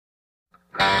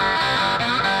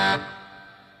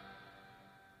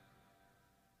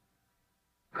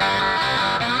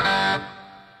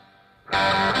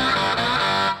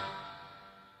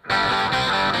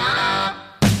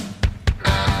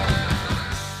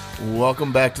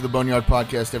Welcome back to the Boneyard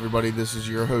Podcast, everybody. This is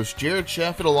your host, Jared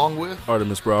Chaffett, along with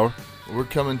Artemis Brower. We're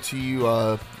coming to you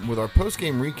with our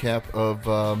post-game recap of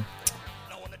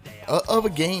a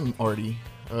game, Artie,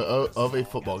 of a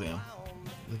football game,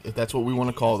 if that's what we want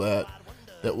to call that.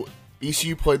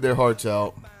 ECU played their hearts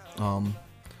out.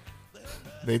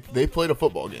 They played a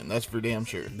football game, that's for damn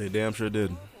sure. They damn sure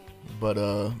did. But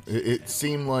it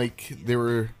seemed like there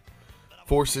were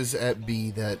forces at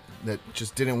B that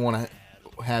just didn't want to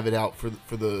have it out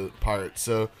for the Pirates.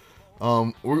 So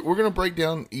we're gonna break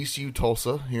down ECU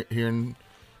Tulsa here in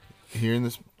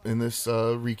this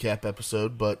recap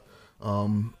episode. But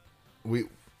we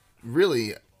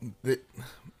really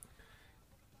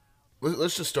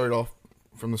let's just start off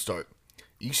from the start.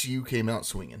 ECU came out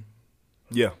swinging.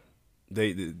 Yeah,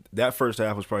 that first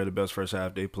half was probably the best first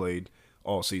half they played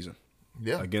all season.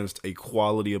 Yeah, against a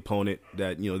quality opponent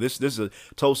that, this is a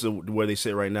Tulsa, where they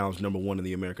sit right now, is number one in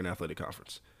the American Athletic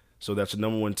Conference. So that's the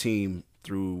number one team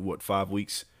through 5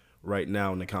 weeks right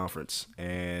now in the conference,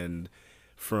 and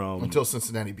until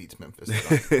Cincinnati beats Memphis.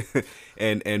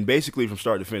 and basically from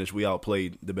start to finish, we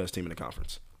outplayed the best team in the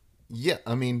conference. Yeah,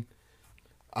 I mean,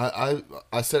 I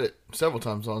said it several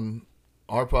times on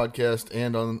our podcast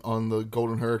and on the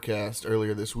Golden Hurricast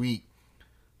earlier this week.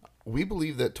 We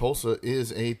believe that Tulsa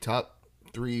is a top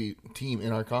 3 team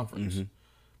in our conference.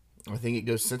 Mm-hmm. I think it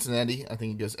goes Cincinnati, I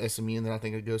think it goes SMU, and then I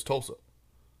think it goes Tulsa.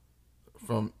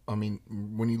 When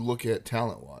you look at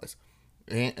talent-wise.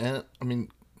 And I mean,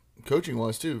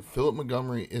 coaching-wise, too. Philip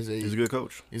Montgomery he's a good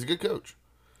coach. He's a good coach.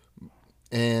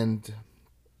 And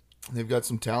they've got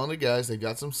some talented guys. They've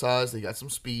got some size. They got some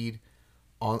speed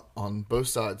on both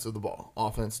sides of the ball,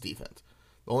 offense, defense.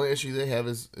 The only issue they have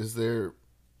is their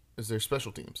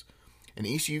special teams. And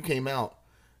ECU came out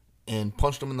and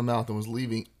punched them in the mouth and was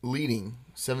leading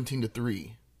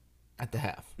 17-3 at the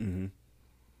half. Mm-hmm.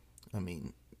 I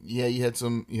mean, yeah, you had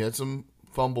some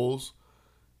fumbles,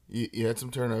 you had some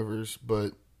turnovers,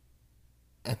 but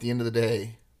at the end of the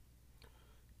day,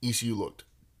 ECU looked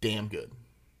damn good.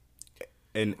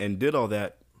 And did all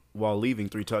that while leaving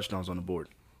 3 touchdowns on the board.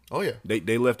 Oh yeah,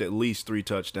 they left at least 3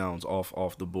 touchdowns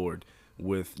off the board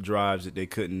with drives that they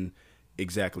couldn't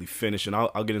exactly finish, and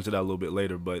I'll get into that a little bit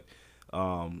later. But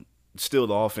still,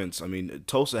 the offense. I mean,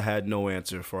 Tulsa had no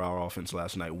answer for our offense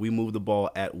last night. We moved the ball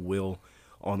at will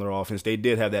on their offense. They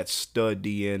did have that stud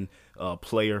DN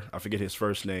player. I forget his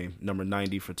first name, number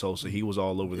 90 for Tulsa. He was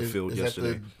all over the field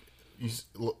yesterday.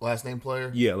 Last name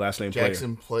player? Yeah, last name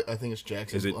Jackson player. I think it's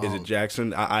Jackson. Is it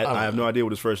Jackson? I have no idea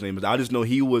what his first name is. I just know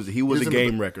he was a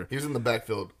game wrecker. He was in the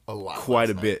backfield a lot. Quite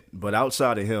a bit. But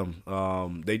outside of him,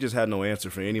 they just had no answer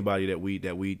for anybody that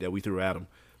we threw at them.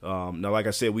 Now, like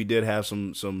I said, we did have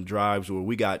some drives where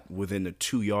we got within the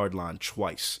 2-yard line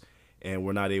twice, and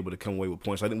we're not able to come away with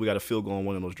points. I think we got a field goal on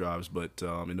one of those drives, but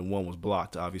and the one was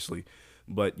blocked, obviously.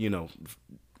 But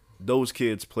those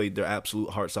kids played their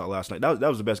absolute hearts out last night. That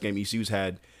was the best game ECU's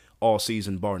had all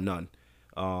season, bar none.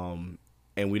 And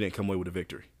we didn't come away with a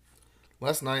victory.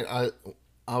 Last night,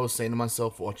 I was saying to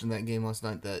myself watching that game last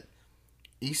night that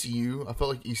I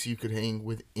felt like ECU could hang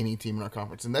with any team in our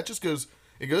conference. And that just goes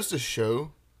to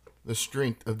show the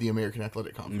strength of the American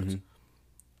Athletic Conference.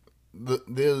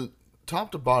 Mm-hmm. The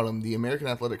top to bottom, the American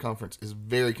Athletic Conference is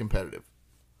very competitive.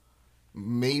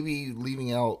 Maybe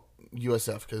leaving out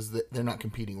USF because they're not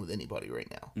competing with anybody right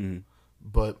now. Mm-hmm.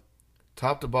 But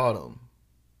top to bottom,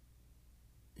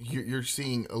 you're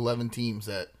seeing 11 teams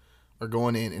that are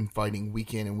going in and fighting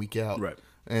week in and week out. Right.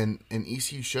 And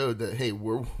ECU showed that, hey,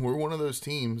 we're one of those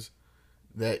teams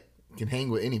that can hang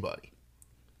with anybody.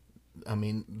 I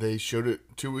mean, they showed it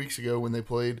 2 weeks ago when they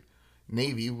played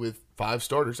Navy with 5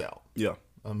 starters out. Yeah.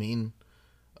 I mean,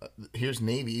 here's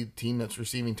Navy, team that's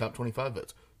receiving top 25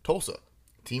 votes. Tulsa,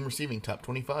 team receiving top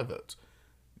 25 votes.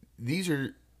 These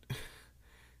are,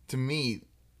 to me,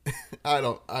 I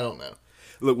don't know.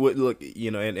 Look,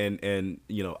 and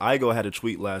Igo had a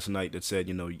tweet last night that said,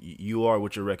 you are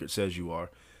what your record says you are,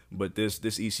 but this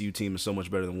ECU team is so much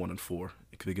better than 1-4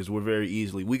 because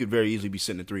we could very easily be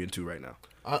sitting at 3-2 right now.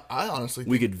 I honestly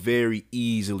think we could very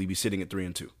easily be sitting at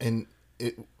 3-2. And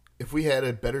if we had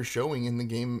a better showing in the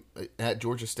game at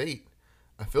Georgia State,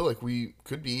 I feel like we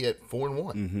could be at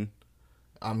 4-1. Mm-hmm.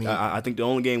 I mean, I think the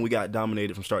only game we got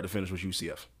dominated from start to finish was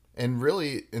UCF. And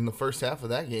really, in the first half of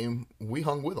that game, we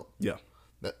hung with them. Yeah.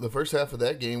 The first half of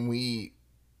that game,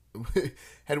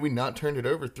 had we not turned it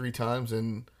over 3 times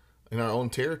in our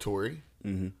own territory,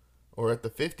 mm-hmm. or at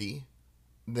the 50,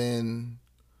 then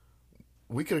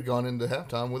we could have gone into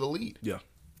halftime with a lead. Yeah.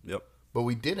 Yep. But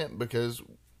we didn't because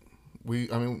we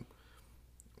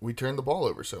turned the ball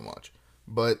over so much.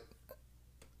 But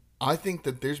I think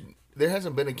that there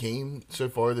hasn't been a game so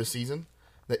far this season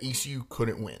that ECU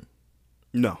couldn't win.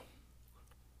 No.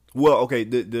 Well, okay,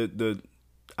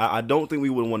 I don't think we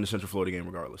would have won the Central Florida game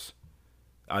regardless.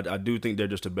 I do think they're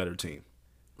just a better team.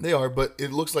 They are, but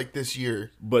it looks like this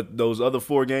year. But those other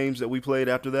 4 games that we played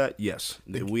after that, yes,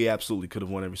 we absolutely could have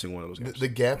won every single one of those games.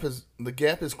 The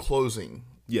gap is closing.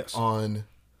 Yes. On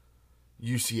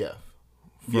UCF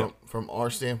from our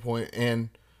standpoint and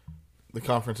the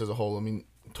conference as a whole. I mean,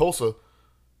 Tulsa.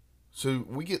 So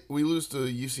we lose to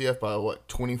UCF by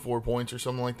 24 points or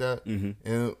something like that,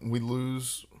 and we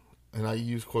lose, and I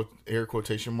use air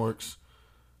quotation marks,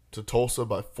 to Tulsa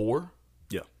by 4.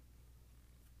 Yeah.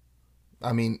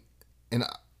 I mean, and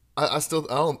I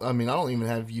don't even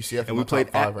have UCF. And we played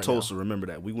at right Tulsa. Now. Remember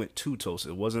that we went to Tulsa.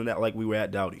 It wasn't that like we were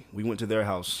at Dowdy. We went to their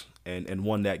house and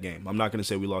won that game. I'm not going to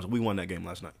say we lost. We won that game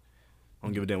last night. I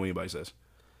don't give a damn what anybody says.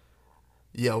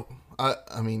 Yeah,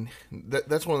 I mean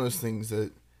that's one of those things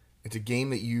that it's a game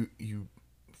that you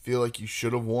feel like you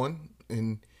should have won,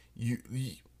 and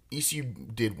ECU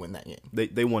did win that game.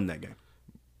 They won that game.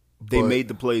 They made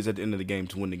the plays at the end of the game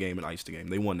to win the game and ice the game.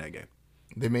 They won that game.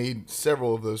 They made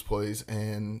several of those plays,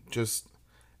 and just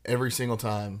every single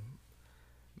time,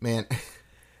 man.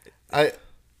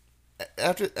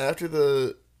 After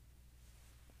the,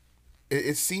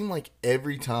 it seemed like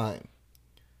every time.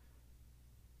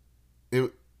 I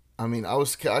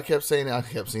kept saying it. I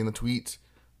kept seeing the tweets.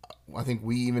 I think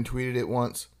we even tweeted it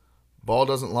once. Ball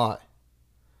doesn't lie.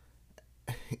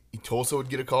 Tulsa would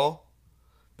get a call.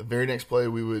 The very next play,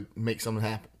 we would make something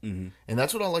happen, and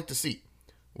that's what I like to see.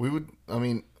 We were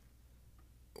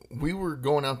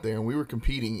going out there and we were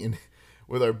competing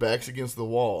with our backs against the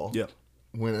wall. Yeah.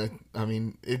 When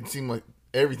it seemed like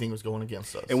everything was going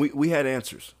against us. And we had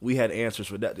answers. We had answers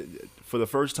for that. For the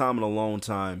first time in a long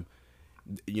time,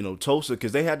 Tulsa,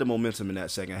 because they had the momentum in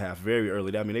that second half very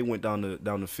early. I mean, they went down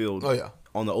the field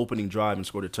on the opening drive and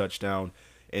scored a touchdown.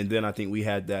 And then I think we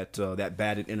had that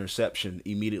batted interception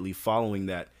immediately following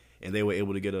that, and they were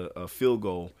able to get a field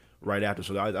goal right after.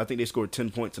 So I think they scored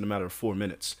 10 points in a matter of 4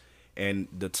 minutes. And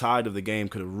the tide of the game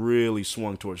could have really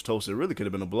swung towards Tulsa. It really could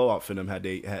have been a blowout for them had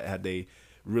they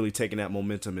really taken that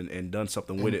momentum and done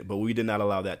something with it. But we did not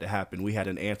allow that to happen. We had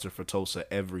an answer for Tulsa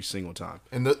every single time.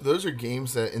 And those are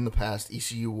games that in the past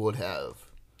ECU would have.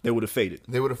 They would have faded.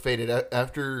 They would have faded.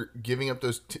 After giving up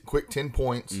those quick 10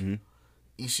 points,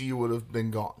 ECU would have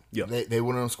been gone. Yeah. They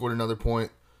wouldn't have scored another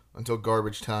point until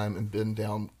garbage time and been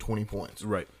down 20 points.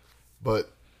 Right.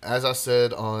 But as I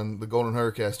said on the Golden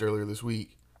Hurricast earlier this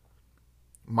week,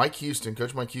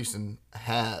 Coach Mike Houston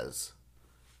has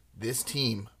this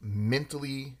team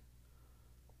mentally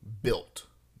built.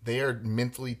 They are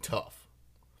mentally tough.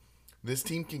 This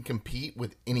team can compete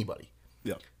with anybody.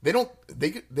 Yeah. They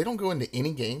don't go into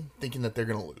any game thinking that they're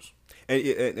going to lose.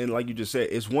 And like you just said,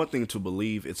 it's one thing to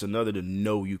believe, it's another to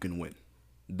know you can win.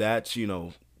 That's,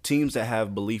 teams that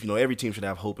have belief, every team should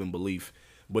have hope and belief.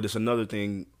 But it's another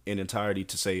thing in entirety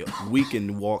to say we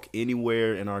can walk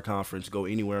anywhere in our conference, go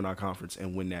anywhere in our conference,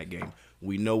 and win that game.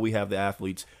 We know we have the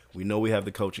athletes. We know we have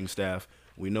the coaching staff.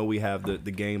 We know we have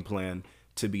the game plan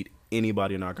to beat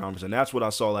anybody in our conference. And that's what I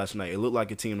saw last night. It looked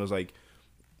like a team that was like,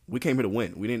 we came here to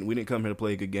win. We didn't come here to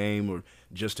play a good game or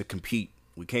just to compete.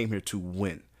 We came here to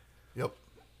win. Yep.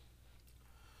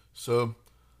 So,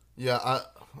 yeah,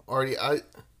 Rajay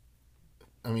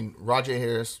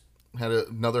Harris had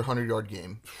another 100-yard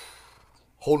game.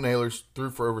 Holden Ahlers threw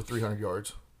for over 300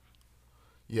 yards.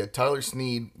 Yeah, Tyler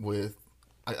Snead with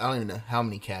I don't even know how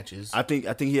many catches. I think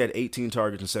he had 18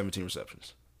 targets and 17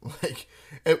 receptions.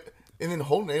 And then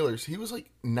Holden Ahlers, he was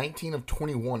 19 of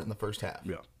 21 in the first half.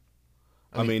 Yeah.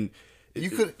 I mean, you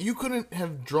couldn't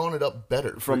have drawn it up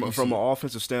better from an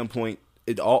offensive standpoint.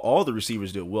 All the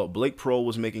receivers did well. Blake Prohl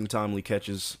was making timely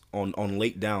catches on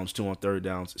late downs, 2 on third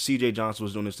downs. C.J. Johnson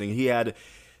was doing this thing. He had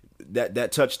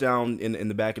that touchdown in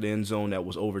the back of the end zone that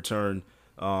was overturned.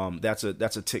 That's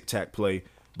a tic-tac play.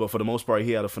 But for the most part,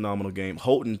 he had a phenomenal game.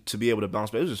 Holton, to be able to bounce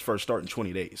back, it was his first start in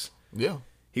 20 days. Yeah.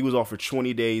 He was off for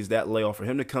 20 days. That layoff for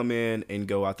him to come in and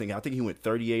go, I think he went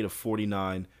 38 of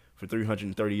 49 for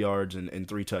 330 yards and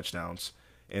 3 touchdowns.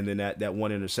 And then that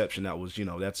one interception, that was,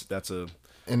 that's a...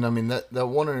 And, that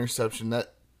one interception,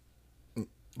 that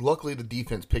luckily the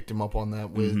defense picked him up on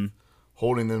that with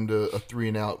holding them to a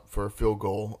 3-and-out for a field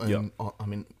goal. And,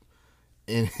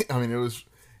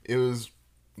 it was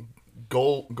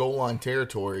goal line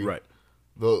territory, right?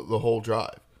 The whole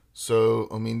drive. So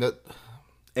that,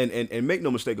 and make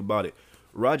no mistake about it,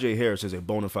 Rajay Harris is a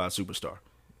bona fide superstar.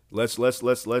 Let's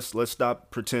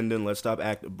stop pretending. Let's stop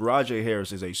acting. Rajay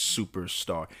Harris is a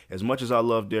superstar. As much as I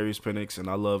love Darius Penix and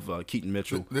I love Keaton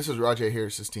Mitchell, this is Rajay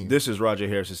Harris's team.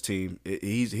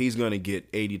 He's going to get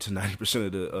 80 to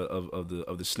 90%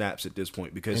 of the snaps at this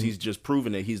point because he's just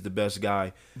proven that he's the best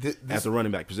guy at the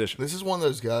running back position. This is one of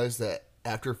those guys that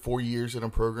after 4 years in a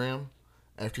program,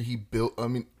 after he built, I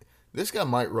mean, this guy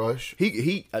might rush.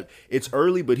 It's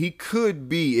early, but he could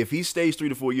be, if he stays 3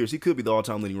 to 4 years, he could be the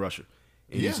all-time leading rusher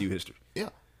in ECU history. Yeah,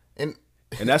 and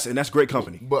that's great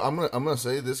company. But I'm gonna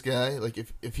say this guy, like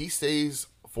if he stays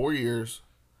 4 years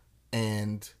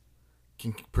and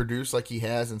can produce like he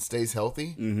has and stays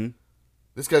healthy,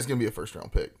 this guy's gonna be a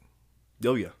first-round pick.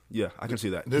 Oh yeah, I can see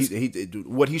that.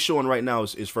 What he's showing right now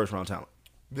is first-round talent.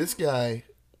 This guy.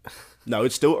 No,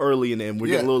 it's still early and we're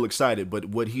getting a little excited, but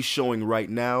what he's showing right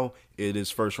now, it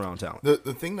is first-round talent. The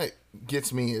thing that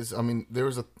gets me is, I mean,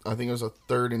 I think it was a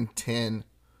 3rd and 10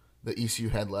 that ECU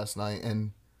had last night,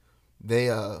 and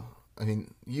they, I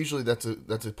mean, usually that's a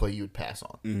play you would pass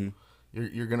on. Mm-hmm.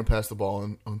 You're going to pass the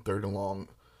ball on 3rd and long.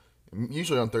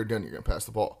 Usually on 3rd down, you're going to pass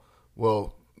the ball.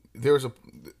 Well, there was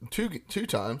two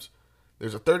times.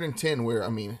 There's a 3rd and 10 where, I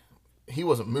mean, he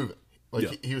wasn't moving.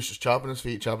 Like he was just chopping his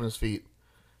feet,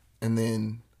 and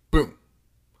then boom,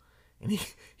 and he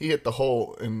hit the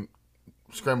hole and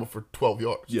scrambled for 12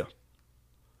 yards. Yeah,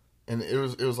 and it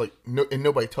was like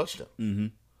nobody touched him. Mm-hmm.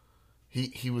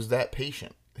 He was that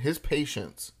patient. His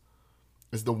patience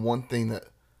is the one thing that,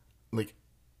 like,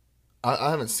 I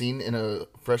haven't seen in a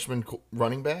freshman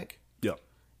running back. Yeah,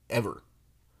 ever,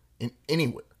 in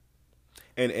anywhere.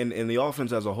 And the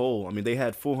offense as a whole, I mean, they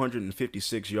had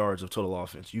 456 yards of total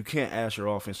offense. You can't ask your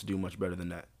offense to do much better than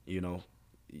that.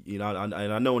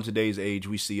 I know in today's age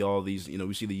we see all these.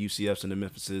 We see the UCFs and the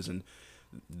Memphises and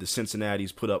the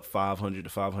Cincinnati's put up 500 to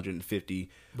 550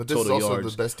 but this total is also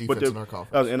yards. The best defense in our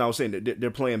conference. And I was saying that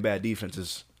they're playing bad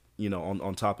defenses.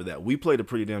 On top of that, we played a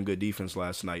pretty damn good defense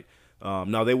last night.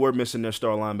 Now they were missing their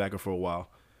star linebacker for a while,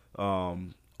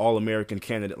 All-American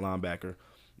candidate linebacker.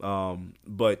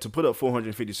 But to put up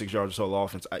 456 yards of total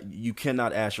offense, you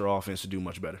cannot ask your offense to do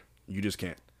much better. You just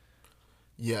can't.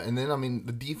 Yeah, and then, I mean,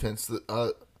 the defense.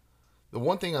 The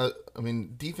one thing,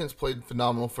 defense played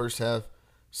phenomenal first half.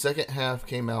 Second half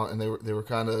came out, and they were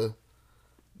kind of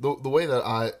the way that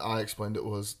I explained it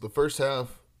was the first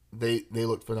half they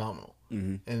looked phenomenal,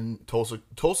 and Tulsa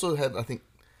had, I think,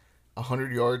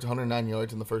 100 yards, 109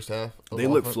 yards in the first half. They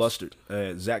looked flustered.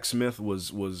 Zach Smith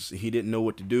was he didn't know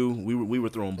what to do. We were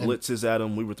throwing blitzes at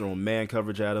him. We were throwing man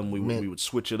coverage at him. We would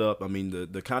switch it up. I mean,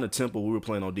 the kind of tempo we were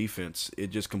playing on defense, it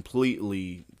just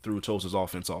completely threw Tulsa's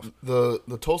offense off. The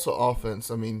Tulsa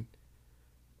offense, I mean,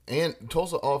 and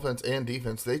Tulsa offense and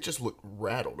defense, they just look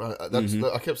rattled.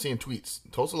 I kept seeing tweets.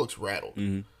 Tulsa looks rattled.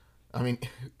 Mm-hmm. I mean,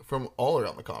 from all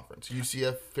around the conference.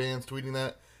 UCF fans tweeting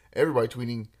that. Everybody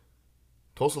tweeting.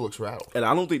 Tulsa looks rattled. And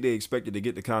I don't think they expected to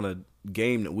get the kind of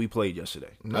game that we played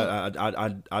yesterday. No.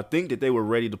 I think that they were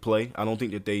ready to play. I don't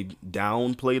think that they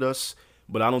downplayed us,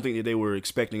 but I don't think that they were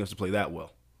expecting us to play that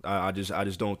well. I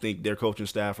just don't think their coaching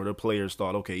staff or their players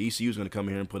thought, okay, ECU is going to come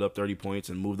here and put up 30 points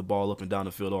and move the ball up and down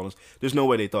the field on us. There's no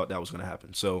way they thought that was going to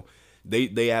happen. So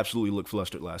they absolutely looked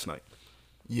flustered last night.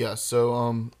 Yeah.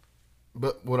 So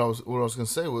but what I was going to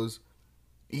say was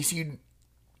ECU.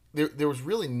 There was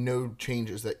really no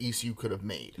changes that ECU could have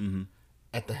made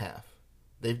at the half.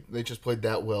 They just played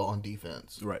that well on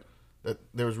defense. Right. That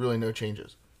there was really no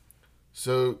changes.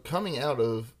 So coming out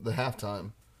of the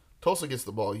halftime, Tulsa gets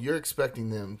the ball. You're expecting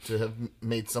them to have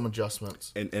made some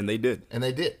adjustments. And they did. And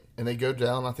they did. And they go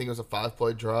down, I think it was a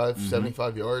 5-play drive,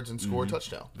 75 yards, and score a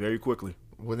touchdown. Very quickly.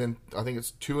 Within, I think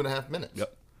it's 2.5 minutes.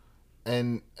 Yep.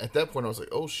 And at that point I was like,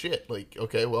 oh shit. Like,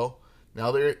 okay, well,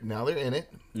 Now they're in it.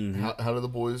 Mm-hmm. How do the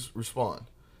boys respond?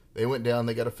 They went down.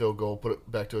 They got a field goal. Put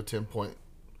it back to a 10-point,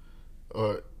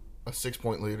 a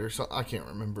 6-point lead or something. I can't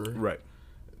remember. Right.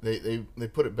 They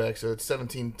put it back. So it's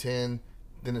 17-10.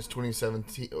 Then it's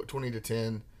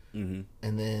 20-10. Mm-hmm.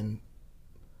 And then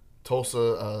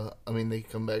Tulsa. They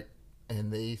come back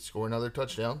and they score another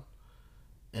touchdown.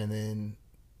 And then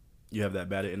you have that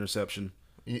bad interception.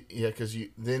 Yeah, because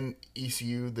then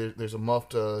ECU there's a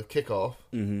muffed kickoff.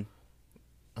 Mm-hmm.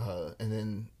 And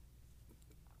then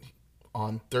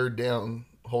on 3rd down,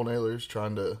 Holnailers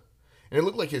trying to, and it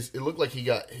looked like he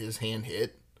got his hand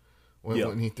hit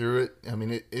when he threw it. I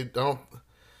mean, it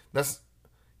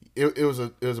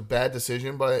was a bad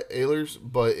decision by Ehlers,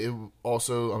 but it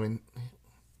also, I mean,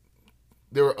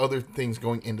 there were other things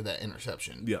going into that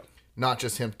interception. Yeah, not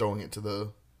just him throwing it to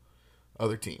the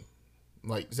other team,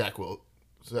 like Zach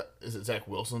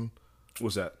Wilson?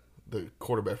 What's that? The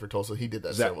quarterback for Tulsa. He did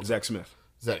that. Zach Smith.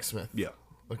 Zach Smith. Yeah.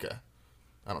 Okay.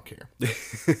 I don't care.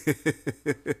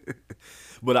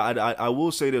 But I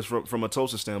will say this from a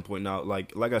Tulsa standpoint now.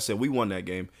 Like I said, we won that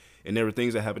game, and there were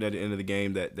things that happened at the end of the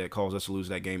game that caused us to lose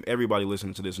that game. Everybody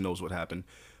listening to this knows what happened.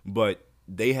 But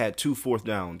they had 2 fourth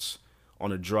downs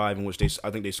on a drive in which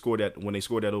I think they scored when they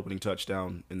scored that opening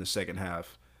touchdown in the second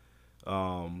half.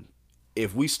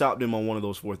 If we stopped them on one of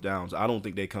those fourth downs, I don't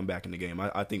think they come back in the game.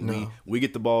 I think we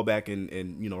get the ball back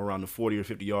and around the 40 or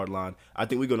 50 yard line. I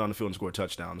think we go down the field and score a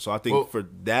touchdown. So I think for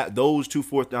those 2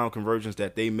 fourth down conversions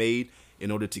that they made in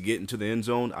order to get into the end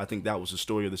zone, I think that was the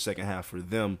story of the second half for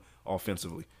them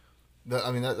offensively.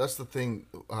 That's the thing.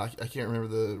 I can't remember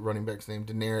the running back's name.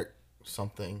 Deneric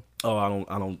something. Oh, I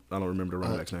don't remember the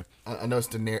running back's name. I know it's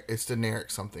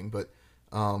Deneric something, but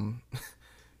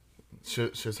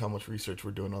shows how much research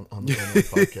we're doing on the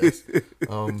podcast.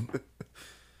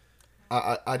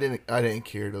 I didn't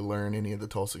care to learn any of the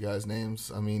Tulsa guys'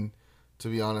 names. I mean, to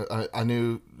be honest, I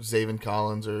knew Zaven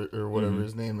Collins or whatever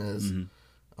his name is.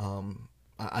 Mm-hmm.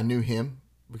 I knew him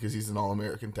because he's an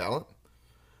All-American talent,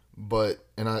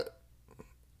 and I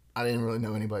didn't really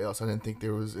know anybody else. I didn't think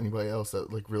there was anybody else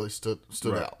that like really stood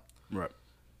out. Right.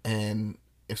 And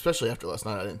especially after last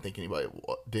night, I didn't think anybody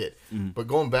did. Mm-hmm. But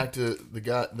going back to the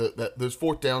guy, those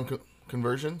fourth down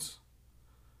conversions,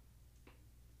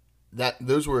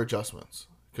 those were adjustments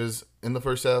because in the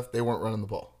first half they weren't running the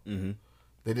ball. Mm-hmm.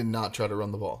 They did not try to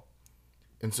run the ball,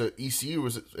 and so ECU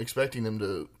was expecting them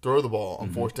to throw the ball on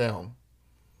fourth down.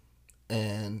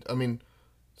 And I mean,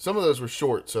 some of those were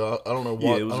short, so I don't know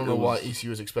why. I don't know why ECU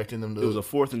was expecting them to. It was a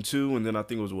 4th and 2, and then I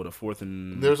think it was a 4th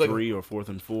and 3 or 4th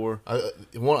and 4.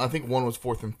 I think one was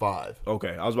 4th and 5.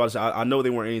 Okay, I was about to say I know they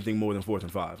weren't anything more than 4th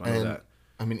and 5. I know that.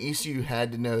 I mean, ECU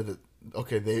had to know that.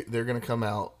 Okay, they're going to come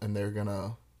out and they're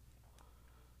gonna.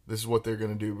 This is what they're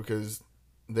going to do because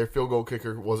their field goal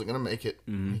kicker wasn't going to make it.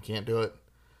 Mm-hmm. He can't do it.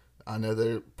 I know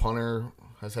their punter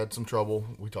has had some trouble.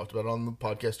 We talked about it on the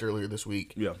podcast earlier this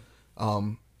week. Yeah.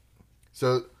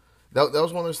 So that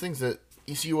was one of those things that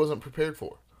ECU wasn't prepared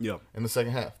for. Yeah. In the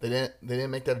second half, they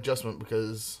didn't make that adjustment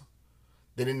because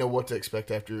they didn't know what to expect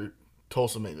after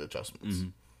Tulsa made the adjustments.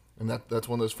 Mm-hmm. And that's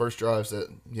one of those first drives that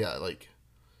like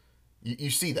you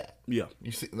see that. Yeah.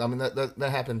 You see. I mean that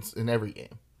happens in every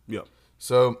game. Yeah.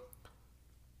 So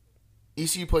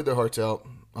ECU played their hearts out.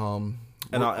 I want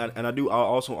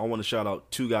to shout out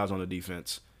 2 guys on the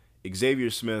defense, Xavier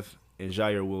Smith and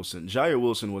Jair Wilson. Jair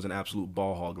Wilson was an absolute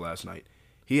ball hog last night.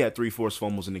 He had 3 forced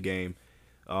fumbles in the game.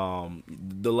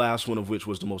 The last one of which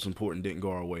was the most important, didn't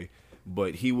go our way.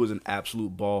 But he was an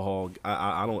absolute ball hog.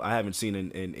 I haven't seen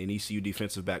an ECU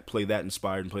defensive back play that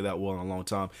inspired and play that well in a long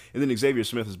time. And then Xavier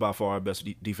Smith is by far our best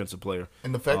defensive player.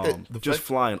 And the fact that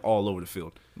flying all over the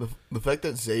field. The fact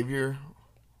that Xavier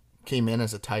came in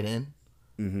as a tight end.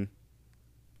 Mm-hmm.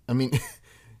 I mean,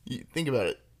 you think about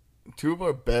it. 2 of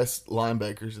our best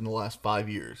linebackers in the last 5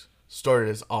 years started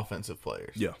as offensive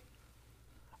players. Yeah.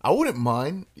 I wouldn't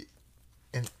mind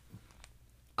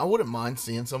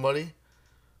seeing somebody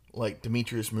like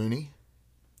Demetrius Mooney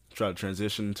try to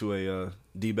transition to a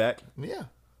D-back. Yeah.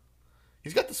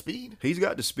 He's got the speed.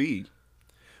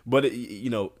 But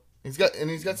he's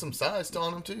got some size still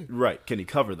on him too. Right. Can he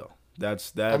cover though?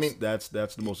 That's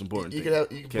the most important thing.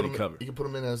 Can he cover? You can put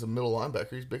him in as a middle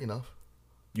linebacker. He's big enough.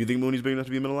 You think Mooney's big enough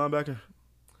to be a middle linebacker?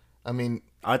 I mean,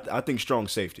 I think strong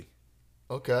safety.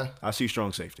 Okay. I see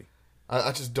strong safety.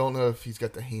 I just don't know if he's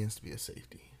got the hands to be a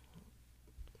safety.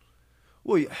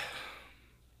 Well, yeah.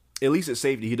 At least at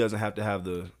safety, he doesn't have to have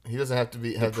the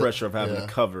pressure of having to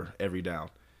cover every down.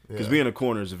 Because being a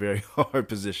corner is a very hard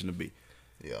position to be.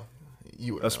 Yeah,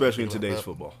 especially in today's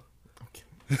football.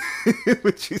 Okay.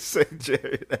 What you say,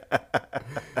 Jared?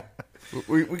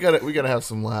 we gotta have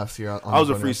some laughs here. I was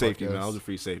a free safety, man. I was a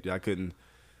free safety. I couldn't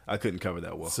cover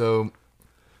that well. So,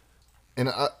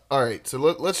 all right. So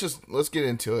let's get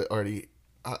into it, Artie.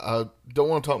 I don't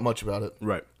want to talk much about it,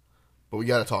 right? But we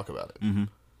got to talk about it. Mm-hmm.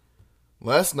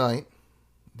 Last night,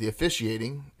 the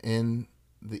officiating in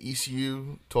the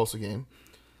ECU Tulsa game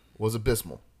was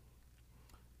abysmal.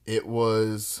 It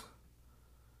was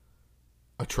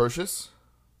atrocious.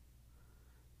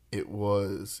 It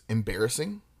was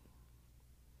embarrassing.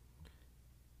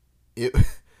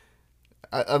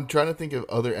 I'm trying to think of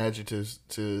other adjectives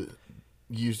to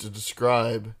use to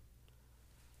describe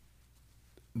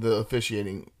the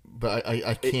officiating, but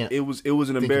I can't. It was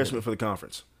an embarrassment for the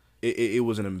conference. It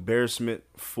was an embarrassment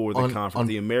for the conference.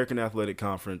 The American Athletic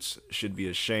Conference should be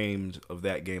ashamed of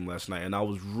that game last night, and I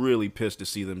was really pissed to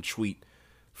see them tweet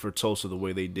for Tulsa the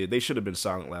way they did. They should have been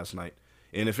silent last night,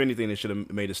 and if anything, they should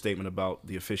have made a statement about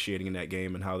the officiating in that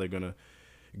game and how they're going to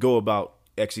go about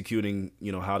executing,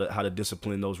 how to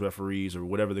discipline those referees or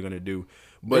whatever they're going to do.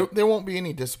 But there won't be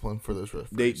any discipline for those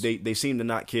referees. They seem to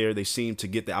not care. They seem to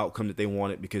get the outcome that they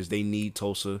wanted because they need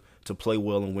Tulsa to play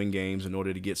well and win games in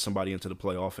order to get somebody into the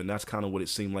playoff, and that's kind of what it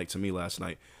seemed like to me last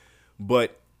night.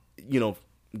 But,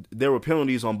 there were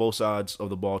penalties on both sides of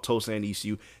the ball, Tulsa and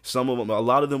ECU. Some of them, a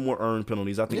lot of them were earned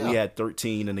penalties. I think we had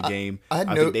 13 in the game. I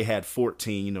think they had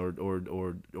 14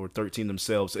 or 13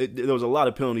 themselves. There was a lot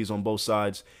of penalties on both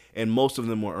sides, and most of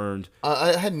them were earned.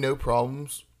 I had no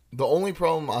problems. The only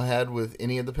problem I had with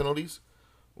any of the penalties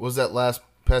was that last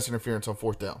pass interference on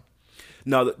 4th down.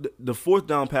 Now, the 4th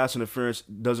down pass interference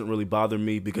doesn't really bother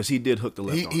me because he did hook the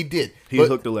left arm. He did. He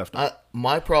hooked the left arm.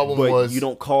 My problem was... you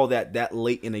don't call that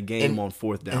late in a game on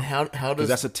 4th down. And how does... Because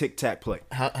that's a tic-tac play.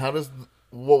 How does...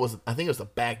 What was it? I think it was the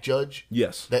back judge.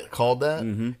 Yes. That called that.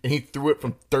 Mm-hmm. And he threw it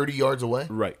from 30 yards away.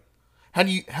 Right. How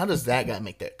does that guy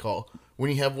make that call? When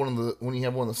you have one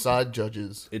of the side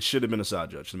judges... It should have been a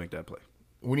side judge to make that play.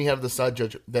 When you have the side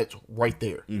judge that's right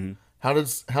there. Mm-hmm. How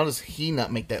does he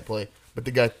not make that play, but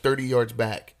the guy 30 yards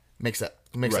back makes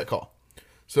that call?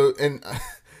 So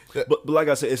but like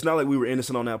I said, it's not like we were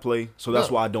innocent on that play, so that's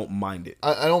why I don't mind it.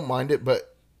 I don't mind it,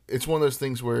 but it's one of those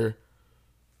things where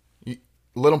you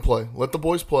let them play, let the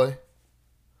boys play.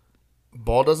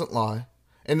 Ball doesn't lie,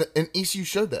 and ECU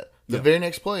showed that. The very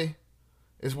next play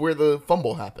is where the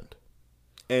fumble happened,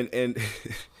 and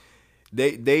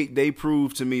they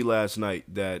proved to me last night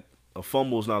that a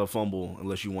fumble is not a fumble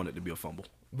unless you want it to be a fumble.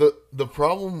 The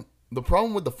problem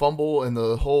with the fumble and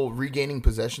the whole regaining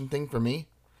possession thing for me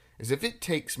is if it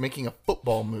takes making a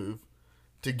football move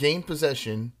to gain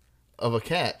possession of a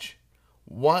catch,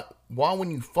 why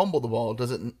when you fumble the ball does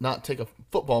it not take a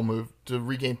football move to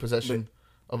regain possession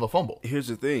of a fumble? Here's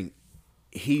the thing.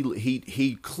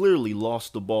 He clearly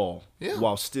lost the ball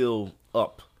while still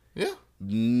up. Yeah.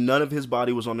 None of his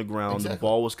body was on the ground. Exactly. The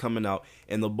ball was coming out,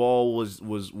 and the ball was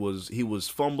he was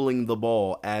fumbling the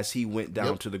ball as he went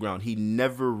down to the ground. He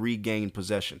never regained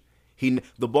possession.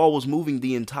 The ball was moving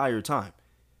the entire time.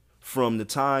 From the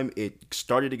time it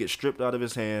started to get stripped out of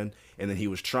his hand, and then he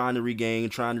was trying to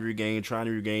regain.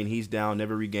 He's down,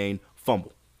 never regained,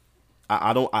 fumble.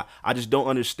 I just don't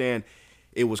understand.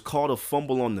 It was called a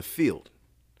fumble on the field.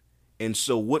 And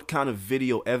so what kind of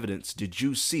video evidence did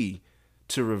you see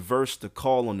to reverse the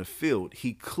call on the field?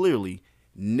 He clearly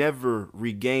never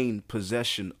regained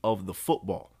possession of the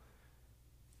football.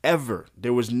 Ever.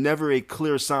 There was never a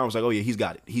clear sign. I was like, oh yeah, he's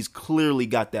got it. He's clearly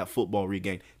got that football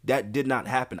regained. That did not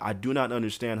happen. I do not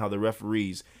understand how the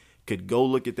referees could go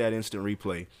look at that instant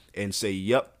replay and say,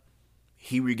 yep,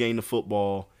 he regained the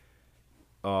football.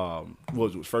 What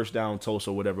was it, first down,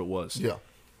 Tulsa, whatever it was. Yeah.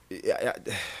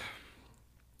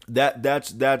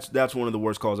 That's one of the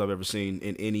worst calls I've ever seen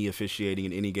in any officiating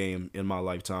in any game in my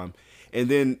lifetime. And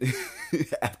then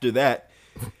after that,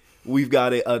 we've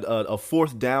got a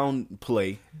fourth down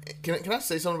play. Can I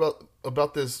say something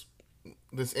about this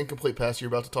incomplete pass you're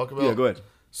about to talk about? Yeah, go ahead.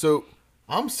 So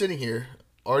I'm sitting here.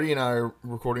 Artie and I are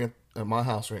recording at my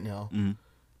house right now. Mm-hmm.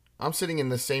 I'm sitting in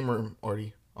the same room,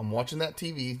 Artie. I'm watching that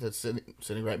TV that's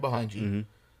sitting right behind you.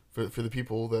 Mm-hmm. For the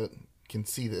people that can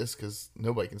see this, because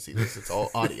nobody can see this, it's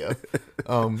all audio.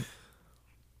 I'm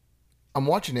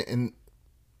watching it, and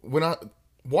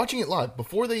watching it live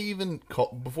before there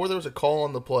was a call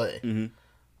on the play, mm-hmm.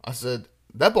 I said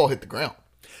that ball hit the ground.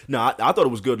 No, I thought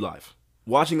it was good live.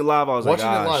 Watching it live, I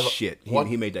was shit,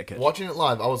 he made that catch. Watching it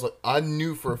live, I was like, I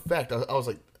knew for a fact. I was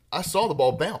like, I saw the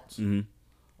ball bounce. Mm-hmm.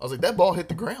 I was like, that ball hit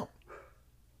the ground.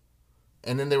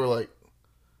 And then they were like,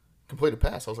 complete a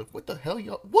pass. I was like, what the hell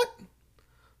what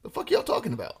the fuck y'all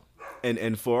talking about?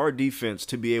 And for our defense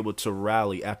to be able to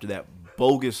rally after that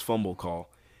bogus fumble call,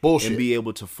 bullshit, and be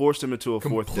able to force them into a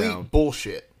fourth down, complete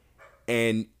bullshit.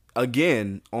 And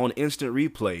again on instant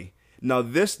replay. Now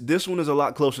this one is a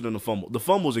lot closer than the fumble. The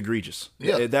fumble's egregious.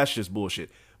 Yeah, that's just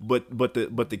bullshit. But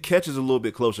the catch is a little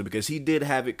bit closer because he did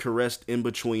have it caressed in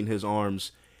between his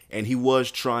arms, and he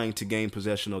was trying to gain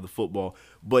possession of the football,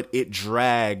 but it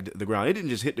dragged the ground. It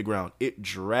didn't just hit the ground. It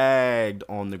dragged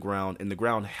on the ground, and the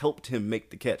ground helped him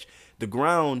make the catch. The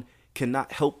ground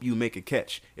cannot help you make a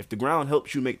catch. If the ground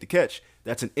helps you make the catch,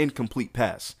 that's an incomplete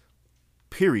pass.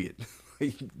 Period.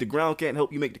 The ground can't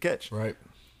help you make the catch. Right.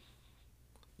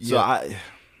 So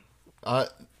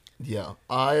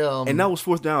and that was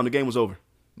fourth down. The game was over.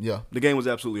 Yeah. The game was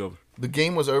absolutely over. The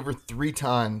game was over 3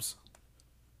 times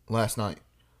last night.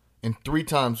 And 3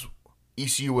 times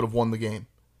ECU would have won the game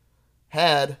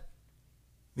had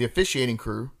the officiating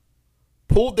crew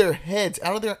pulled their heads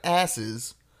out of their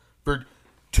asses for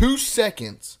 2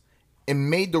 seconds and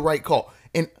made the right call.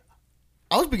 And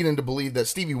I was beginning to believe that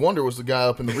Stevie Wonder was the guy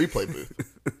up in the replay booth.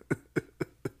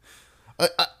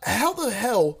 How the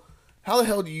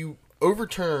hell do you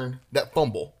overturn that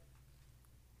fumble?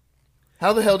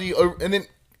 How the hell do you and then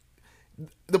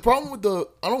the problem with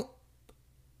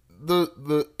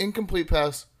the incomplete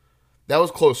pass, that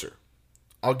was closer.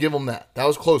 I'll give them that. That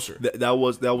was closer. That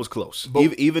was close.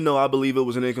 But, even though I believe it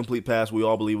was an incomplete pass, we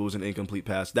all believe it was an incomplete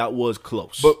pass. That was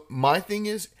close. But my thing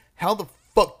is, how the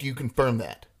fuck do you confirm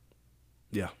that?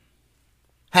 Yeah.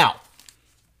 How?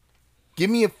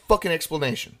 Give me a fucking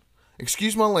explanation.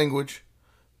 Excuse my language,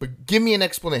 but give me an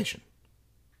explanation.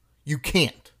 You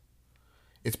can't.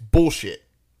 It's bullshit.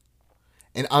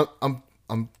 And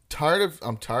I'm tired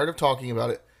of talking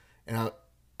about it. And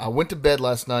I went to bed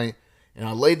last night and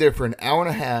I laid there for an hour and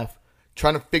a half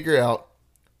trying to figure out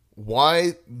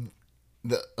why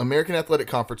the American Athletic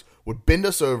Conference would bend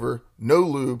us over, no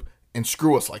lube, and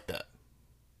screw us like that.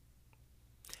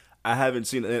 I haven't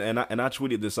seen, and I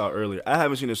tweeted this out earlier, I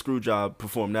haven't seen a screw job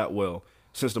perform that well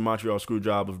since the Montreal screw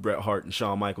job of Bret Hart and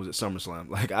Shawn Michaels at SummerSlam.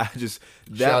 Like,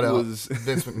 Shout out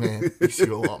Vince McMahon,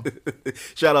 ECU alum.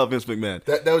 Shout out Vince McMahon.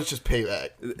 That was just payback.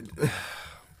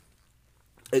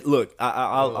 Look,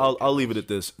 I'll leave it at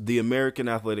this. The American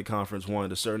Athletic Conference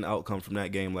wanted a certain outcome from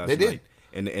that game last night,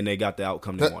 and they got the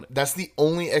outcome they wanted. That's the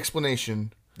only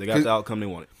explanation. They got the outcome they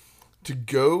wanted. To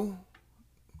go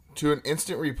to an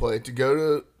instant replay, to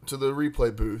go to the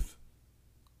replay booth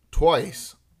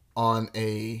twice on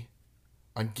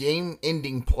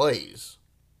game-ending plays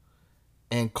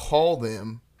and call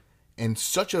them in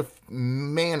such a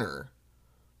manner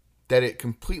that it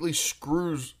completely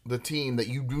screws the team that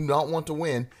you do not want to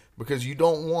win, because you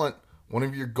don't want one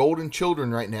of your golden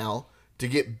children right now to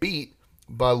get beat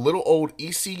by little old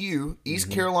ECU,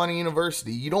 East Carolina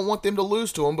University. You don't want them to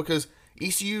lose to them because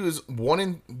ECU is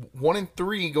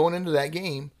 1-3 going into that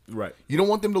game. Right. You don't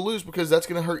want them to lose because that's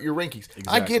going to hurt your rankings. Exactly.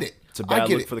 I get it. It's a bad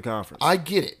look for the conference. I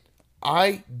get it.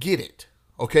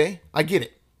 Okay? I get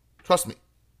it. Trust me.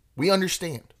 We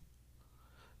understand.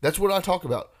 That's what I talk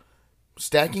about.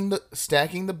 Stacking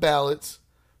the ballots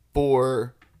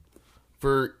for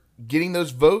getting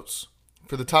those votes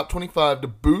for the top 25 to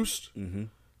boost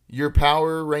your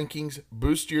power rankings,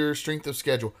 boost your strength of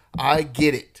schedule. I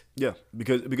get it. Yeah,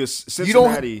 because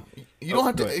Cincinnati, you don't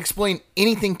have to explain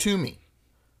anything to me.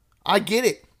 I get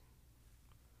it.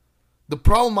 The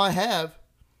problem I have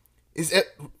is at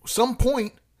some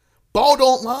point, ball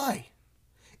don't lie.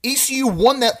 ECU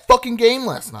won that fucking game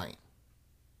last night.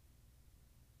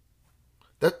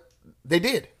 They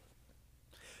did.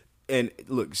 And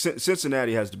look,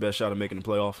 Cincinnati has the best shot of making the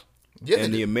playoff. Yeah,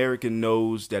 and the American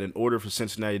knows that in order for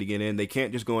Cincinnati to get in, they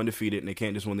can't just go undefeated and they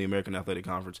can't just win the American Athletic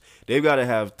Conference. They've got to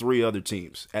have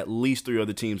at least three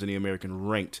other teams in the American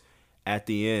ranked at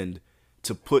the end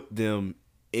to put them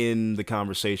in the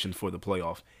conversation for the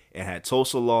playoff. And had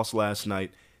Tulsa lost last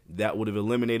night, that would have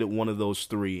eliminated one of those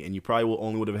three, and you probably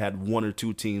only would have had one or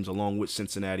two teams along with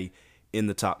Cincinnati in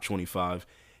the top 25.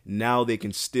 Now they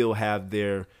can still have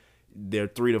their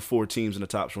 3 to 4 teams in the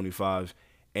top 25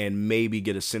 and maybe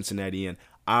get a Cincinnati in.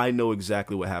 I know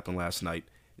exactly what happened last night.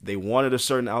 They wanted a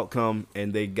certain outcome,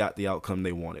 and they got the outcome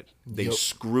they wanted. They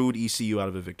screwed ECU out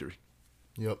of a victory.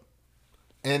 Yep.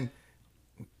 And,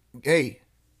 hey,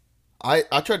 I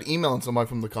tried emailing somebody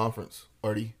from the conference,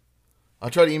 Artie. I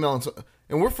tried emailing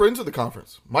and we're friends of the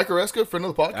conference. Mike Oresco, friend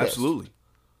of the podcast. Absolutely.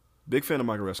 Big fan of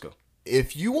Mike Oresco.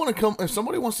 If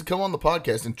somebody wants to come on the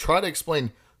podcast and try to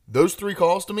explain those 3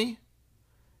 calls to me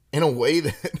in a way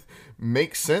that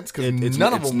makes sense, because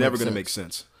none of them it's never going to make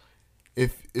sense.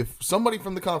 If somebody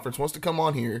from the conference wants to come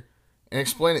on here and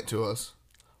explain it to us,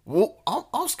 well,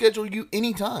 I'll schedule you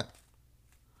anytime.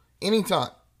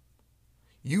 Anytime.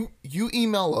 You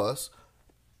email us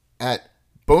at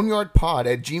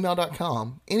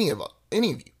boneyardpod@gmail.com. Any of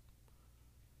you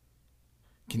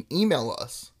can email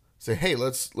us. Say, hey,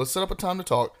 let's set up a time to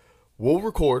talk. We'll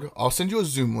record. I'll send you a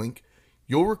Zoom link.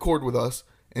 You'll record with us,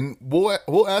 and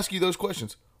we'll ask you those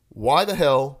questions. Why the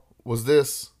hell was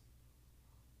this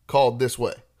called this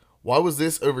way? Why was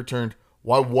this overturned?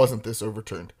 Why wasn't this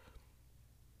overturned?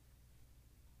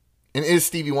 And is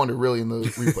Stevie Wonder really in the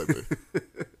replay booth?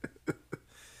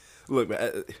 Look,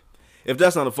 man, if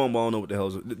that's not a fumble, I don't know what the hell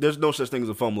is. There's no such thing as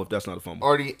a fumble if that's not a fumble.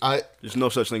 Artie, there's no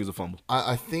such thing as a fumble.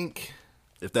 I think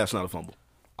if that's not a fumble.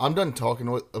 I'm done talking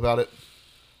about it.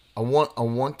 I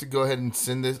want to go ahead and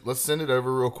send this. Let's send it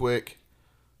over real quick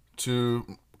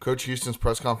to Coach Houston's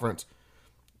press conference.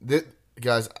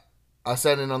 Guys, I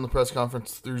sat in on the press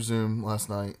conference through Zoom last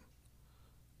night,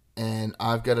 and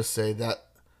I've got to say that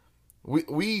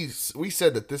we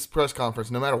said that this press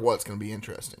conference, no matter what, it's going to be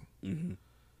interesting. Mm-hmm.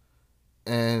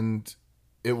 And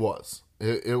it was.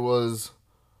 It was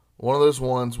one of those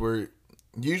ones where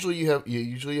usually you have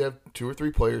 2 or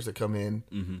 3 players that come in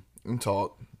and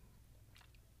talk.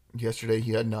 Yesterday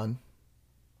he had none.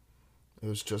 It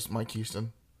was just Mike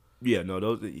Houston. Yeah, no,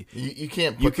 those you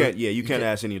can't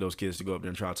ask any of those kids to go up there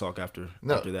and try to talk after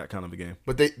that kind of a game.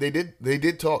 But they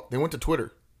did talk. They went to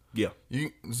Twitter. Yeah,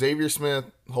 Xavier Smith,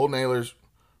 Holden Ahlers,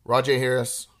 Rajay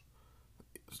Harris,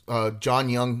 John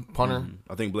Young, punter.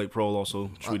 I think Blake Prohl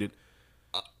also tweeted.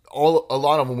 A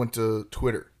lot of them went to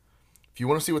Twitter. If you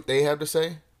want to see what they have to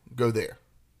say, go there.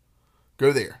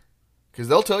 Go there, because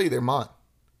they'll tell you their mind.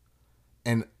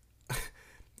 And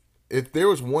if there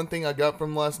was one thing I got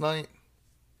from last night,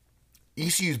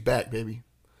 ECU's back, baby.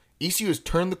 ECU has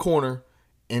turned the corner,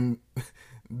 and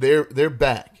they're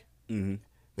back. Mm-hmm.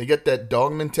 They got that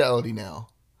dog mentality now,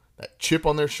 that chip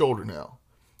on their shoulder now.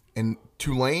 And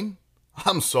Tulane,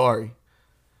 I'm sorry.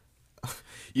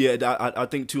 Yeah, I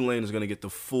think Tulane is going to get the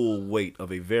full weight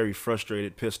of a very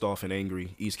frustrated, pissed off, and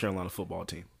angry East Carolina football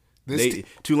team.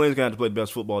 Tulane's going to have to play the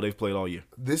best football they've played all year.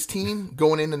 This team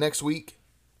going into next week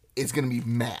is going to be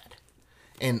mad.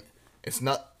 And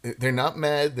they're not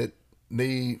mad that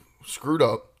they screwed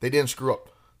up. They didn't screw up.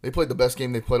 They played the best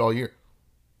game they played all year.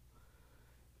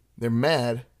 They're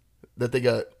mad that they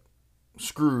got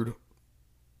screwed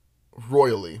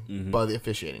royally by the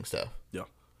officiating staff. Yeah.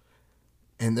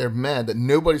 And they're mad that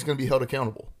nobody's going to be held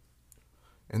accountable.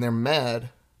 And they're mad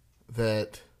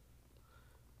that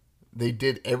they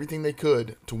did everything they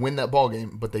could to win that ball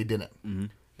game, but they didn't. Mm-hmm.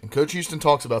 And Coach Houston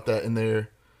talks about that in their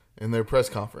press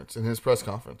conference, in his press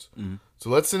conference. Mm-hmm. So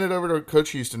let's send it over to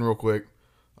Coach Houston real quick.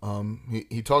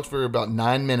 He talks for about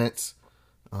 9 minutes.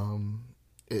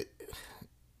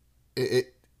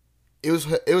 It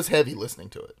was heavy listening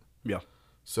to it. Yeah.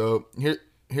 So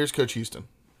here's Coach Houston.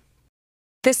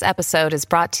 This episode is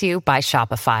brought to you by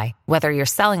Shopify. Whether you're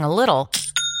selling a little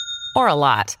or a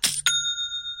lot,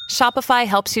 Shopify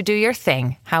helps you do your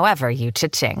thing, however you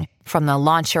cha-ching. From the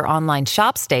launch your online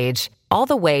shop stage, all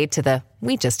the way to the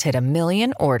we just hit 1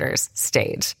 million orders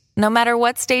stage. No matter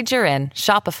what stage you're in,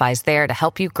 Shopify's there to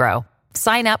help you grow.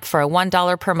 Sign up for a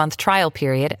 $1 per month trial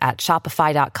period at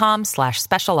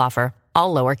shopify.com/special offer,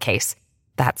 all lowercase.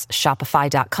 That's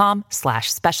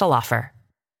shopify.com/special offer.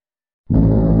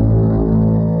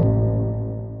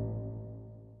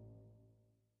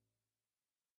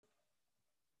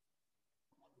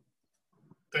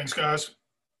 Thanks, guys.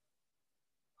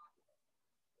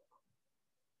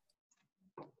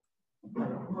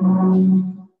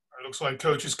 It looks like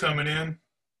Coach is coming in.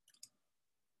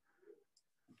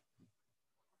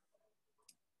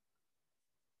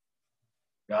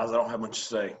 Guys, I don't have much to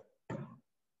say. The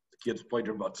kids played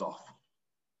their butts off.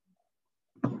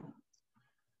 We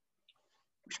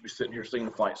should be sitting here singing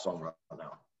a fight song right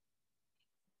now.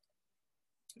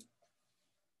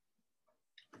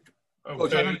 Okay.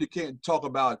 Coach, I know you can't talk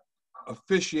about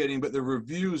officiating, but the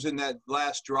reviews in that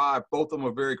last drive, both of them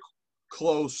are very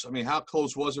close. I mean, how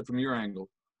close was it from your angle?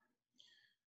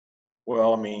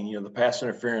 Well, I mean, the pass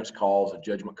interference call is a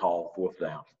judgment call, 4th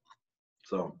down.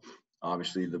 So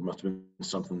obviously there must have been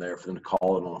something there for them to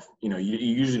call it on. You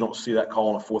usually don't see that call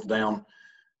on a 4th down.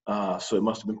 So it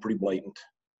must have been pretty blatant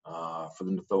for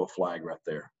them to throw a flag right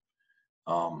there.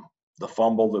 The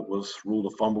fumble that was ruled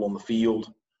a fumble on the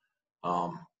field,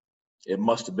 it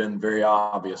must have been very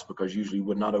obvious, because usually you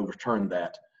would not overturn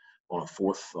that on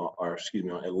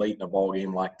late in a ball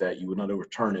game like that. You would not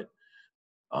overturn it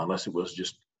unless it was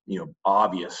just,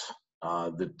 obvious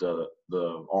that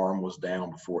the arm was down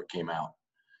before it came out.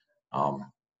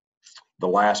 The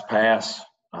last pass,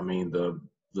 I mean, the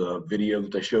video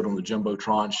that they showed on the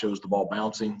Jumbotron shows the ball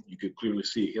bouncing. You could clearly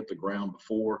see it hit the ground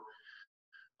before,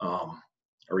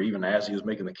 or even as he was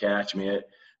making the catch. I mean,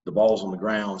 the ball's on the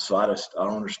ground, so I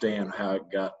don't understand how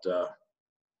it got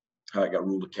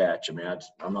ruled a catch. I mean,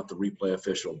 I'm not the replay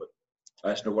official, but I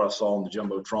just know what I saw on the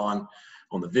Jumbotron.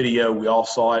 On the video, we all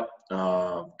saw it.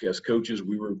 As coaches,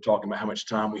 we were talking about how much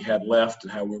time we had left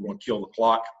and how we were going to kill the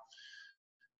clock.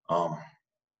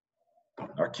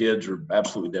 Our kids are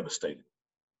absolutely devastated.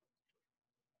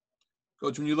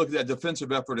 Coach, when you look at that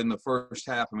defensive effort in the first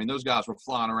half, I mean, those guys were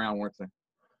flying around, weren't they?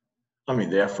 I mean,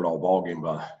 the effort all ball game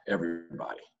by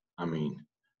everybody. I mean,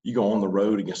 you go on the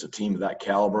road against a team of that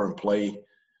caliber and play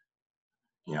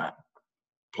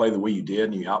the way you did,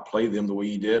 and you outplay them the way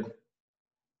you did.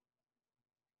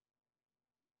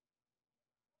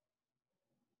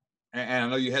 And I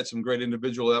know you had some great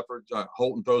individual effort.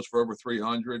 Holton throws for over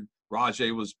 300.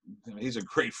 Rajay he's a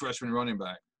great freshman running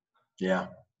back. Yeah,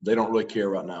 they don't really care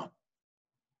right now.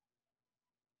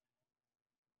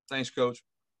 Thanks, Coach.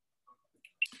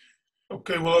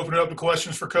 Okay, we'll open it up to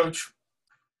questions for Coach.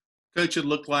 Coach, it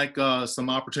looked like some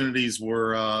opportunities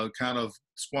were kind of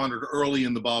squandered early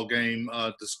in the ball game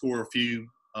to score a few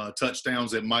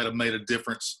touchdowns that might have made a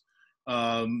difference.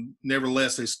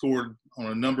 Nevertheless, they scored on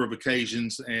a number of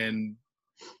occasions, and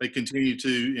they continue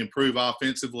to improve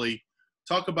offensively.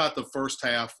 Talk about the first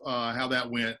half, how that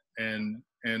went, and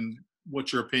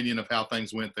what's your opinion of how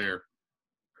things went there?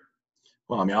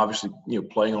 Well, I mean, obviously,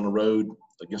 playing on the road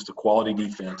against a quality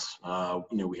defense,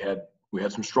 we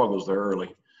had some struggles there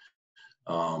early,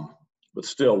 but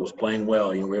still was playing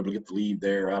well. We were able to get the lead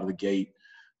there out of the gate,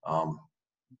 and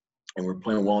we're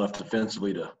playing well enough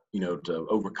defensively to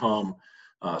overcome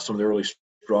some of the early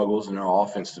struggles. And our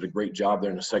offense did a great job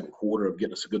there in the second quarter of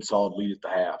getting us a good solid lead at the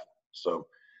half. So,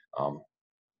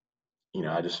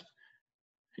 I just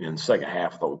in the second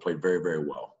half, I thought we played very, very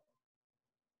well.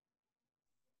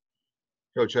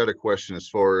 Coach, I had a question as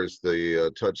far as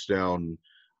the touchdown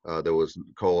that was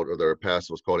called, or the pass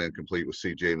that was called incomplete with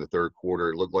CJ in the third quarter.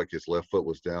 It looked like his left foot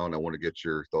was down. I want to get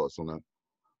your thoughts on that.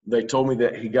 They told me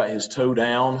that he got his toe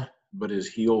down, but his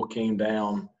heel came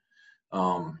down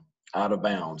out of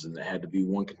bounds, and it had to be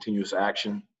one continuous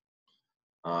action.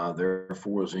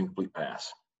 Therefore, it was an incomplete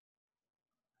pass.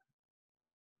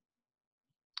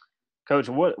 Coach,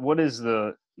 what is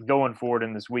the going forward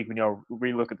in this week when y'all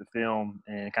relook at the film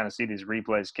and kind of see these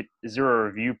replays? Is there a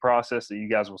review process that you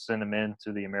guys will send them in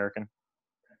to the American?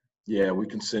 Yeah, we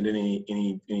can send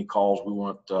any calls we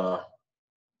want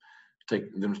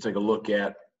take them to take a look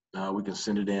at. We can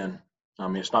send it in. I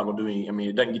mean, it's not going to do any. I mean,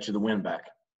 it doesn't get you the win back.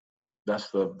 That's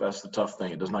the tough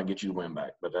thing. It does not get you the win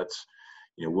back. But that's,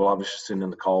 we'll obviously send in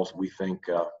the calls we think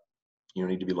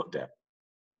need to be looked at.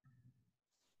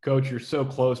 Coach, you're so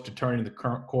close to turning the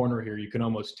corner here. You can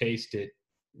almost taste it.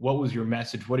 What was your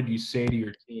message? What did you say to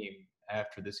your team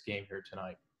after this game here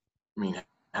tonight? I mean,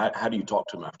 how do you talk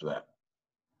to them after that?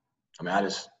 I mean,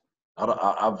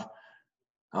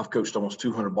 I've coached almost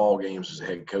 200 ball games as a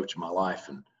head coach in my life,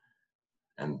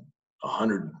 and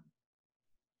 100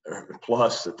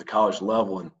 plus at the college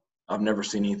level, and I've never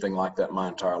seen anything like that in my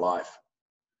entire life.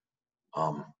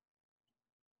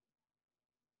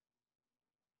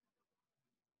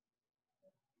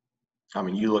 I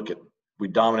mean, you look at, we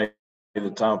dominated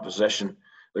the time of possession.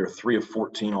 They were 3 of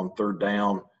 14 on third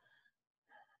down.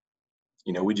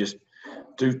 We just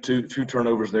two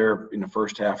turnovers there in the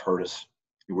first half hurt us.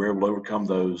 We were able to overcome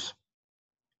those.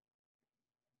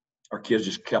 Our kids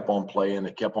just kept on playing.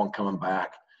 They kept on coming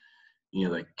back.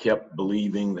 They kept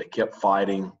believing. They kept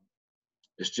fighting.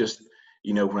 It's just,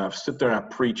 when I sit there and I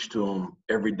preach to them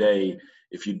every day,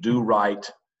 if you do right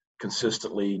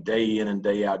consistently, day in and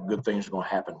day out, good things are going to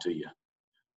happen to you.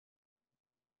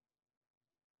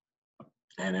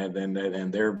 And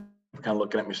they're kind of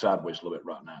looking at me sideways a little bit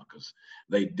right now because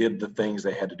they did the things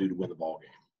they had to do to win the ball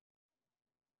game.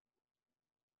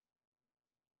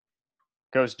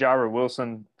 Coach, Jaira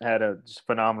Wilson had a just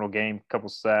phenomenal game, couple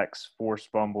sacks, 4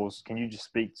 fumbles. Can you just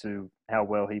speak to how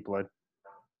well he played? I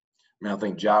mean, I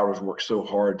think Jaira's worked so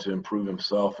hard to improve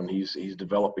himself, and he's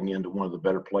developing into one of the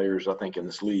better players, I think, in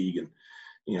this league. And,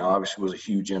 obviously was a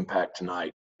huge impact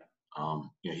tonight.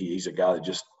 He's a guy that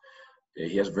just –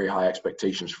 he has very high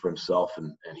expectations for himself,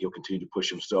 and he'll continue to push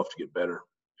himself to get better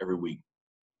every week.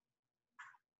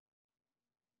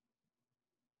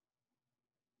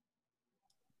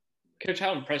 Coach,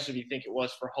 how impressive do you think it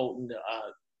was for Holton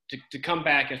to come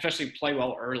back, especially play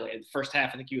well early? In the first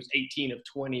half, I think he was 18 of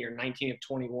 20 or 19 of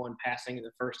 21 passing in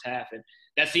the first half, and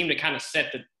that seemed to kind of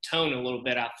set the tone a little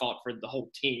bit, I thought, for the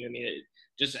whole team. I mean,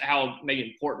 just how maybe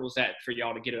important was that for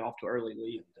y'all to get it off to an early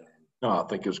lead? No, I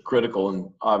think it was critical, and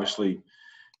obviously,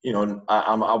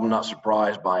 I'm not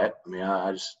surprised by it. I mean,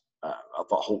 I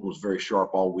thought Holton was very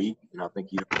sharp all week, and I think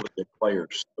he's a really good player.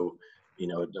 So,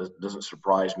 it doesn't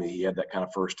surprise me he had that kind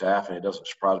of first half, and it doesn't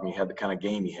surprise me he had the kind of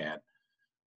game he had.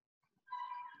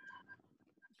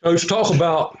 Coach, talk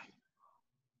about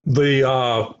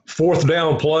the fourth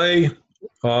down play.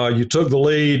 You took the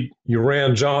lead. You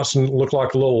ran Johnson, looked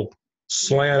like a little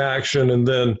slant action, and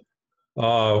then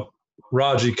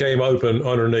Raji came open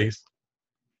underneath.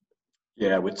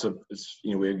 Yeah, we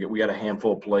got a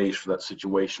handful of plays for that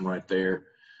situation right there.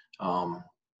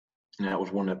 And that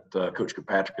was one that Coach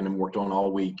Kirkpatrick and them worked on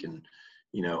all week. And,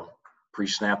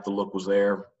 pre-snap, the look was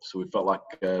there. So we felt like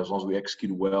as long as we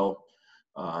executed well,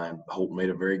 and Holton made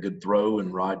a very good throw,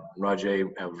 and Rajay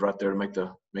was right there to make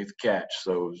the catch.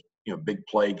 So, it was, big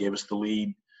play, gave us the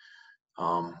lead.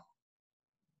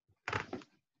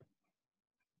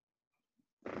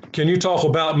 Can you talk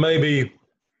about maybe,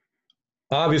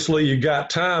 obviously you got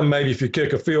time maybe if you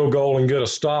kick a field goal and get a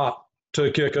stop to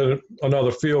kick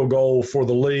another field goal for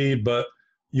the lead, but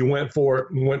you went for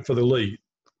it and went for the lead?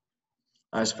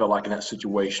 I just felt like in that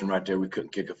situation right there, we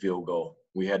couldn't kick a field goal.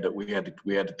 We had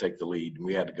to take the lead, and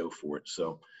we had to go for it.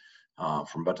 So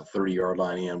from about the 30-yard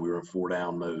line in, we were in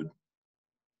 4-down mode.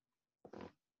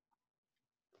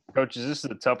 Coach, is this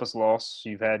the toughest loss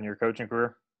you've had in your coaching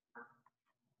career?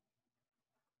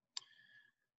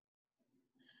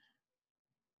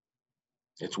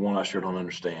 It's one I sure don't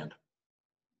understand.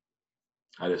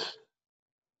 I just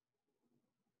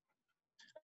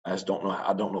don't know.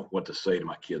 I don't know what to say to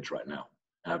my kids right now.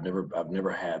 And I've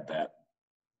never had that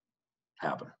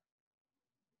happen.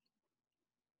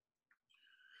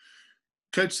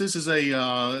 Coach, this is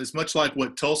it's much like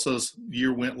what Tulsa's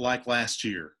year went like last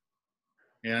year.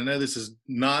 And I know this is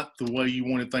not the way you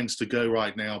wanted things to go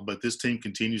right now, but this team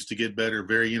continues to get better,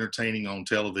 very entertaining on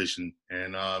television.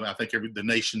 And I think the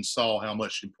nation saw how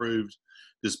much improved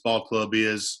this ball club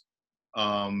is.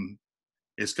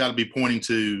 It's got to be pointing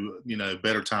to,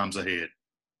 better times ahead.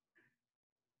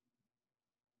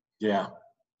 Yeah.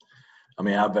 I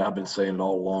mean, I've been saying it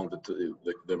all along that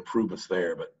the improvement's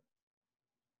there, but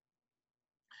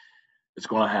it's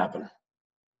going to happen.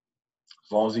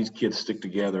 As long as these kids stick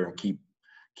together and keep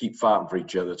fighting for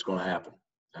each other, it's going to happen.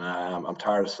 And I'm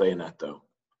tired of saying that, though.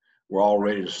 We're all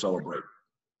ready to celebrate.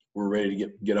 We're ready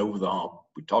to get over the hump.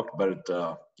 We talked about it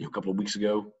a couple of weeks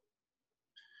ago.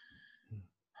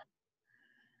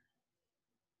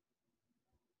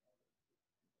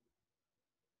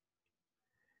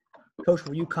 Coach,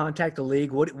 will you contact the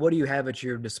league? What do you have at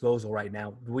your disposal right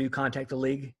now? Will you contact the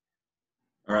league?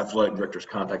 Our athletic director is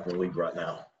contacting the league right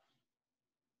now.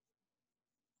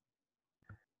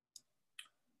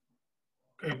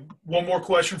 Okay, one more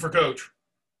question for Coach.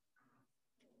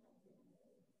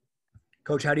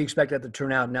 Coach, how do you expect that to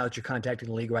turn out now that you're contacting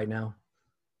the league right now?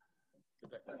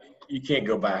 You can't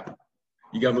go back.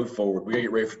 You got to move forward. We got to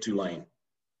get ready for Tulane.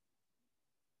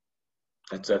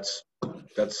 That's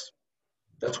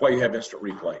why you have instant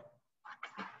replay.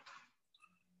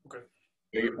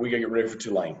 Okay. We got to get ready for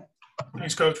Tulane.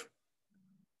 Thanks, Coach.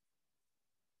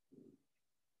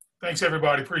 Thanks,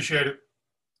 everybody. Appreciate it.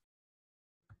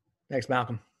 Thanks,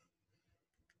 Malcolm.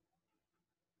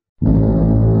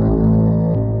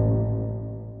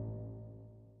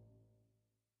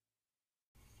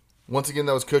 Once again,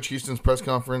 that was Coach Houston's press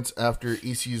conference after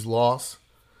ECU's loss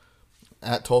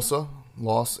at Tulsa.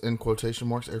 Loss in quotation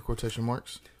marks, air quotation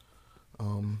marks,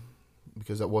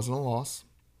 because that wasn't a loss.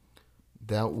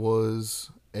 That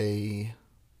was a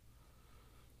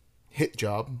hit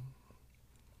job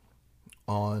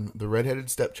on the redheaded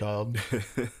stepchild.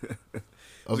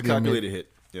 It was a calculated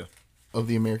hit, yeah, of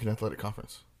the American Athletic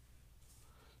Conference.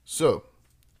 So,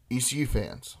 ECU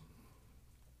fans,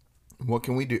 what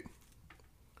can we do?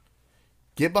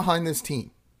 Get behind this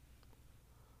team.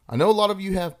 I know a lot of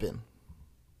you have been.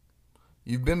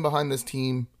 You've been behind this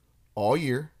team all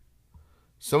year.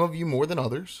 Some of you more than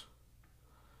others.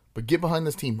 But get behind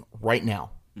this team right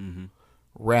now. Mm-hmm.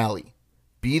 Rally.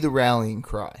 Be the rallying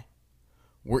cry.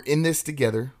 We're in this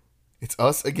together. It's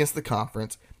us against the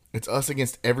conference. It's us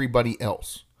against everybody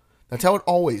else. That's how it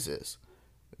always is.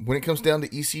 When it comes down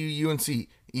to ECU, UNC,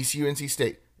 ECU, NC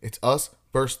State, it's us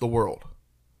versus the world.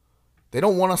 They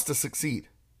don't want us to succeed.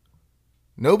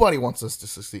 Nobody wants us to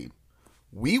succeed.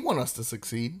 We want us to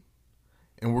succeed.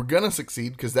 And we're going to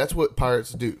succeed because that's what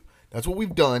Pirates do. That's what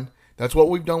we've done. That's what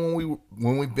we've done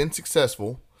when we've been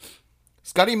successful.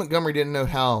 Scotty Montgomery didn't know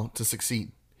how to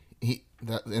succeed.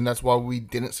 And that's why we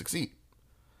didn't succeed.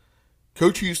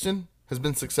 Coach Houston has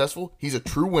been successful. He's a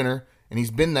true winner, and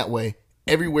he's been that way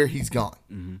everywhere he's gone.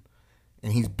 Mm-hmm.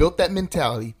 And he's built that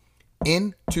mentality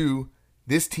into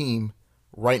this team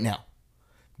right now.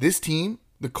 This team,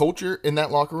 the culture in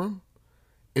that locker room,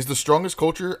 is the strongest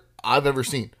culture I've ever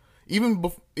seen. Even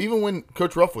when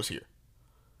Coach Ruff was here.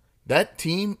 That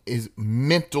team is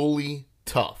mentally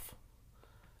tough.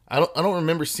 I don't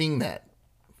remember seeing that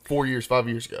 5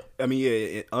 years ago. I mean,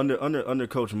 yeah, under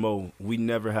Coach Mo, we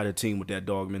never had a team with that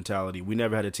dog mentality. We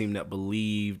never had a team that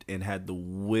believed and had the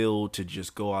will to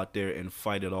just go out there and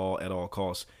fight it all at all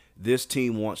costs. This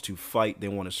team wants to fight. They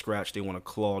want to scratch. They want to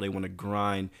claw. They want to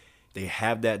grind. They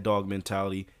have that dog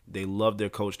mentality. They love their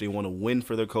coach. They want to win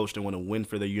for their coach. They want to win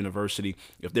for their university.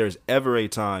 If there's ever a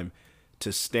time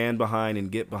to stand behind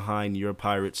and get behind your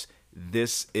Pirates,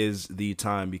 this is the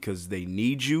time because they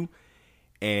need you.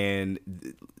 And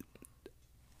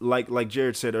like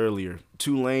Jared said earlier,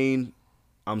 Tulane,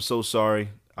 I'm so sorry.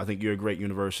 I think you're a great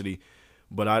university.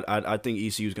 But I think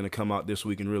ECU is going to come out this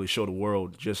week and really show the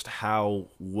world just how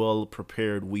well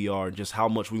prepared we are, just how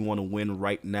much we want to win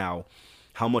right now,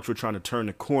 how much we're trying to turn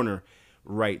the corner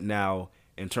right now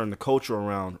and turn the culture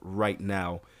around right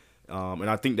now. And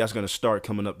I think that's going to start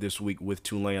coming up this week with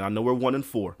Tulane. I know we're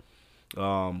 1-4,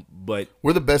 But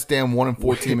we're the best damn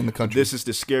 1-4 team in the country. This is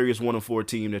the scariest 1-4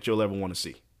 team that you'll ever want to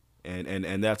see,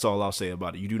 and that's all I'll say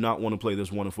about it. You do not want to play this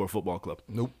 1-4 football club.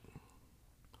 Nope.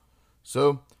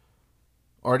 So,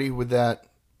 Artie, with that,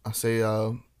 I say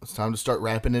it's time to start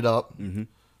wrapping it up.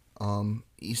 Mm-hmm.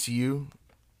 ECU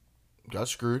got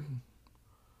screwed.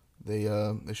 They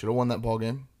should have won that ball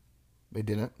game. They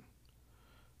didn't.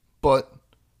 But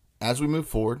as we move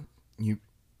forward,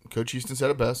 Coach Houston said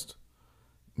it best.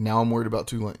 Now I'm worried about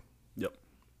Tulane. Yep,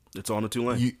 it's on to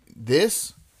Tulane.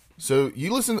 So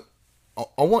you listen.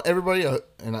 I want everybody,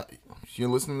 if you're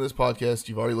listening to this podcast,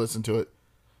 you've already listened to it.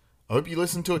 I hope you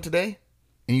listen to it today,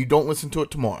 and you don't listen to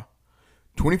it tomorrow.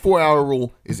 24-hour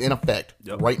rule is in effect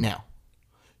right now.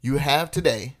 You have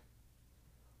today,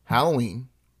 Halloween,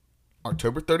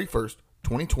 October 31st,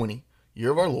 2020,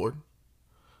 year of our Lord,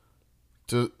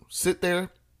 to sit there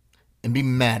and be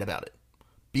mad about it.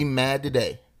 Be mad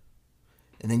today.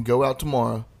 And then go out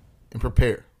tomorrow and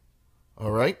prepare.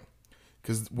 All right?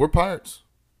 Because we're Pirates.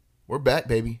 We're back,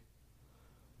 baby.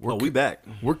 We back.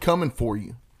 We're coming for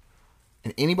you.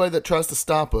 And anybody that tries to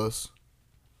stop us,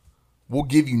 we'll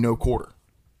give you no quarter.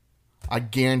 I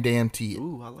guarantee it.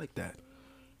 Ooh, I like that.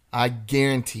 I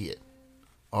guarantee it.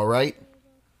 All right?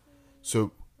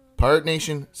 So, Pirate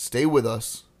Nation, stay with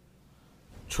us.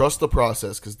 Trust the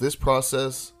process, because this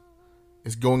process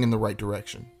is going in the right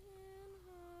direction.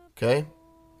 Okay?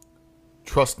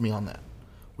 Trust me on that.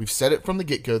 We've said it from the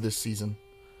get-go this season.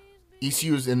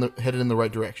 ECU is headed in the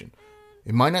right direction.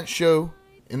 It might not show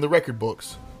in the record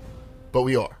books, but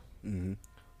we are. Mm-hmm.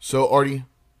 So, Artie,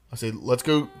 I say let's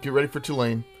go get ready for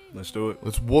Tulane. Let's do it.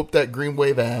 Let's whoop that Green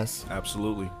Wave ass.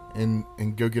 Absolutely. And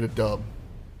go get a dub.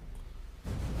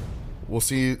 We'll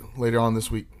see you later on this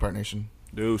week, Pirate Nation.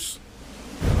 Deuce.